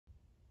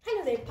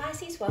Hello there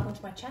Pisces, welcome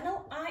to my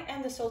channel. I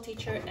am the soul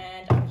teacher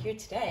and I'm here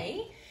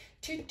today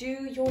to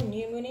do your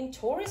new moon in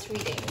Taurus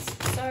readings.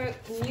 So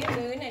new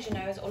moon, as you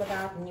know, is all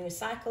about new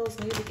cycles,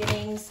 new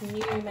beginnings,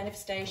 new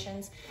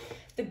manifestations.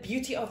 The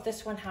beauty of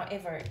this one,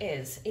 however,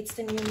 is it's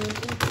the new moon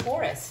in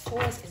Taurus.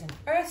 Taurus is an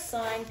earth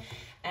sign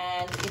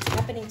and it's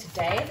happening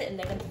today,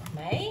 the 11th of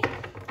May.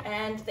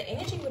 And the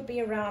energy would be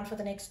around for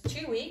the next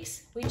 2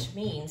 weeks, which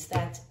means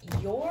that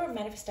your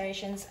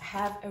manifestations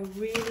have a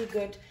really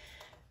good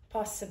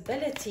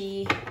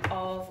possibility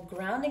of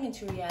grounding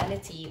into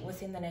reality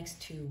within the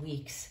next 2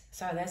 weeks.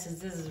 So this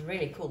is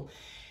really cool.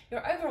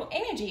 Your overall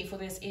energy for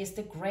this is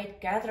the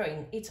great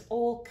gathering. It's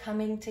all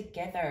coming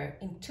together.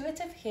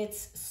 Intuitive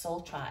hits,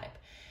 soul tribe.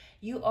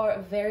 You are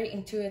a very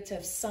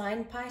intuitive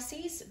sign,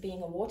 Pisces,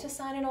 being a water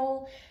sign and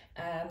all.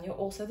 You're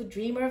also the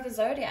dreamer of the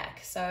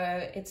zodiac, so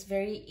it's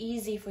very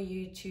easy for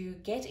you to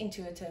get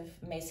intuitive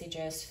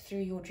messages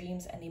through your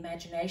dreams and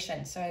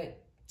imagination, so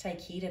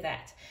take heed of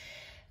that.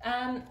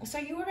 So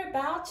you are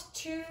about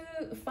to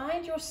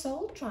find your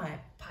soul tribe,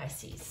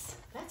 Pisces.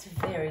 That's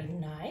very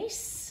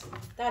nice.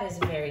 That is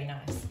very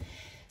nice.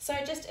 So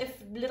just a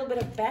little bit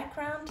of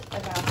background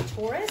about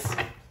Taurus.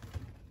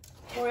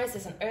 Taurus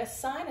is an earth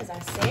sign, as I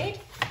said.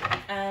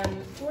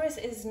 Taurus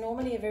is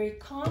normally a very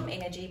calm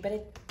energy,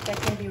 but that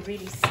can be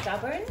really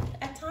stubborn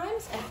at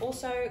times and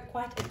also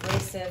quite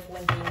aggressive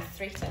when being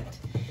threatened.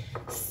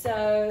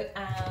 So,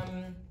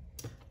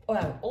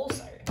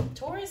 also,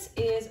 Taurus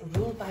is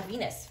ruled by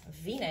Venus.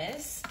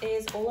 Venus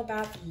is all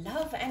about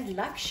love and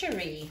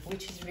luxury,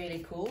 which is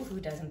really cool. Who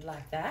doesn't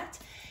like that?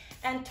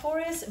 And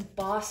Taurus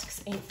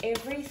basks in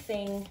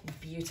everything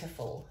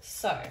beautiful.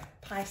 So,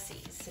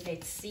 Pisces,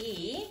 let's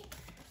see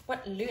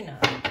what Luna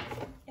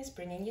is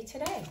bringing you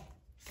today.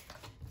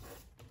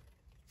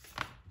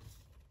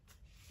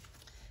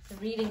 The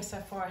reading so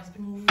far has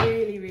been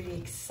really, really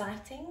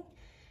exciting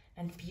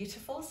and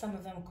beautiful. Some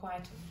of them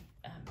quite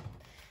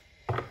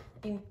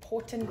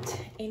important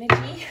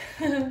energy,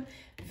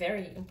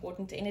 very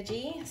important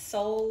energy,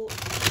 soul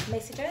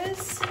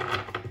messages.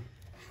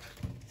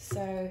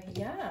 So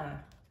yeah,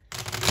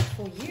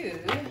 for you,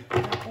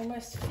 I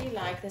almost feel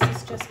like this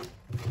is just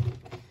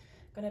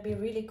going to be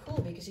really cool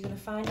because you're going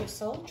to find your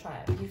soul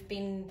tribe. You've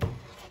been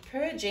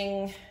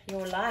purging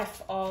your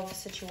life of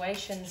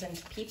situations and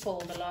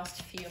people the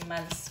last few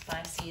months,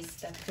 Pisces,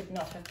 that could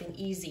not have been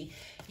easy.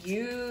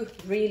 You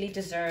really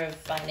deserve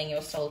finding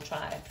your soul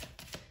tribe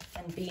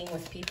and being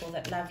with people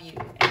that love you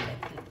and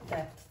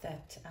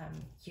that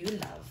you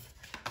love.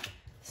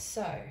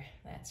 So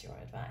that's your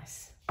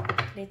advice.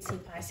 Let's see,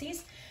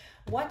 Pisces.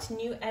 What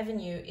new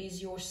avenue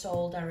is your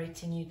soul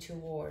directing you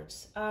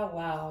towards? Oh,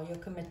 wow, your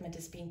commitment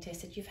is being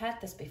tested. You've had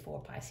this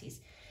before, Pisces.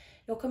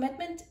 Your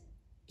commitment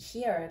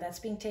here that's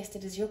being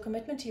tested is your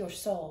commitment to your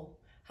soul.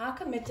 How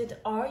committed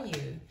are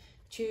you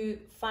to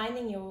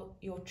finding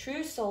your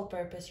true soul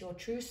purpose, your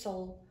true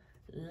soul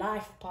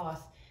life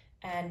path,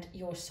 and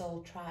your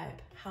soul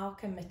tribe? How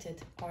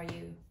committed are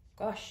you?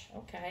 Gosh,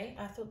 okay.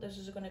 I thought this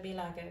was going to be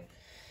like a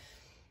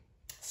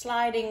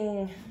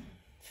sliding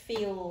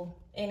feel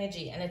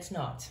energy, and it's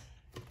not.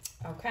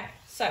 Okay,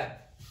 so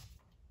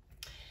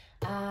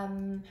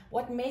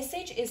what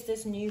message is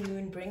this new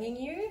moon bringing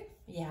you?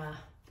 Yeah,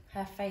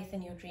 have faith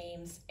in your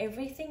dreams.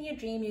 Everything you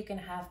dream you can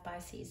have,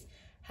 Pisces.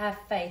 Have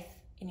faith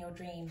in your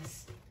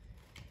dreams.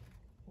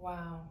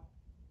 Wow.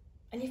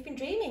 And you've been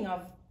dreaming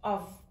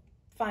of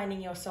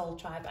finding your soul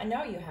tribe. I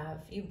know you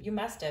have. You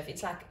must have.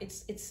 It's like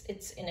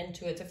it's an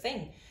intuitive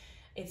thing.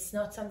 It's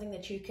not something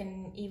that you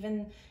can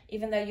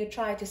even though you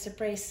try to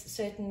suppress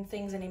certain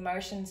things and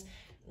emotions,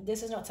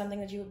 this is not something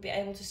that you would be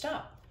able to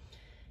stop.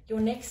 Your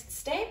next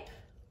step,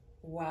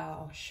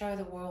 wow, show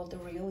the world the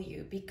real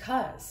you,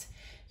 because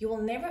you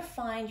will never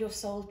find your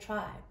soul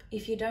tribe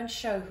if you don't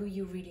show who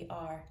you really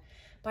are.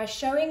 By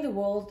showing the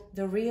world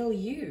the real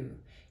you,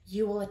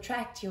 you will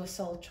attract your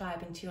soul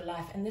tribe into your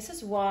life. And this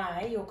is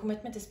why your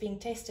commitment is being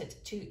tested,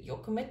 to your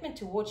commitment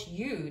towards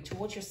you,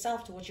 towards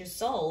yourself, towards your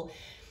soul,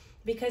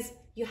 because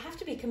you have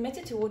to be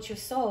committed towards your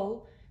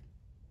soul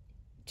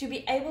to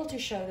be able to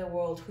show the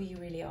world who you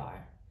really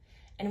are.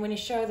 And when you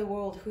show the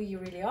world who you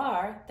really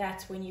are,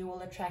 that's when you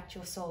will attract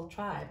your soul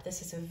tribe.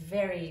 This is a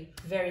very,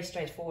 very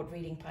straightforward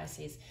reading,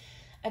 Pisces.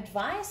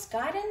 Advice,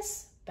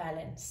 guidance,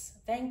 balance.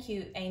 Thank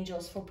you,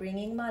 angels, for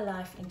bringing my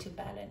life into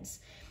balance.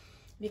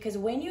 Because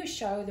when you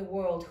show the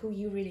world who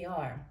you really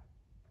are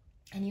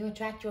and you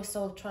attract your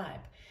soul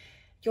tribe,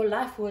 your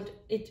life would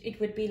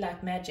be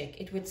like magic.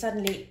 It would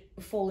suddenly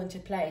fall into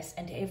place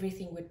and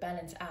everything would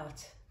balance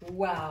out.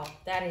 Wow,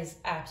 that is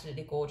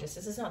absolutely gorgeous.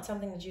 This is not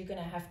something that you're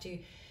going to have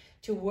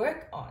to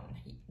work on.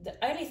 The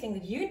only thing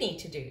that you need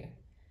to do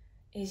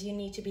is you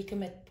need to be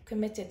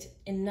committed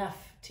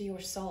enough to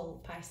your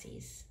soul,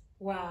 Pisces.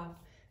 Wow,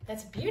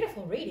 that's a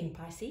beautiful reading,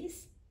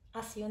 Pisces.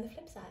 I'll see you on the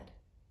flip side.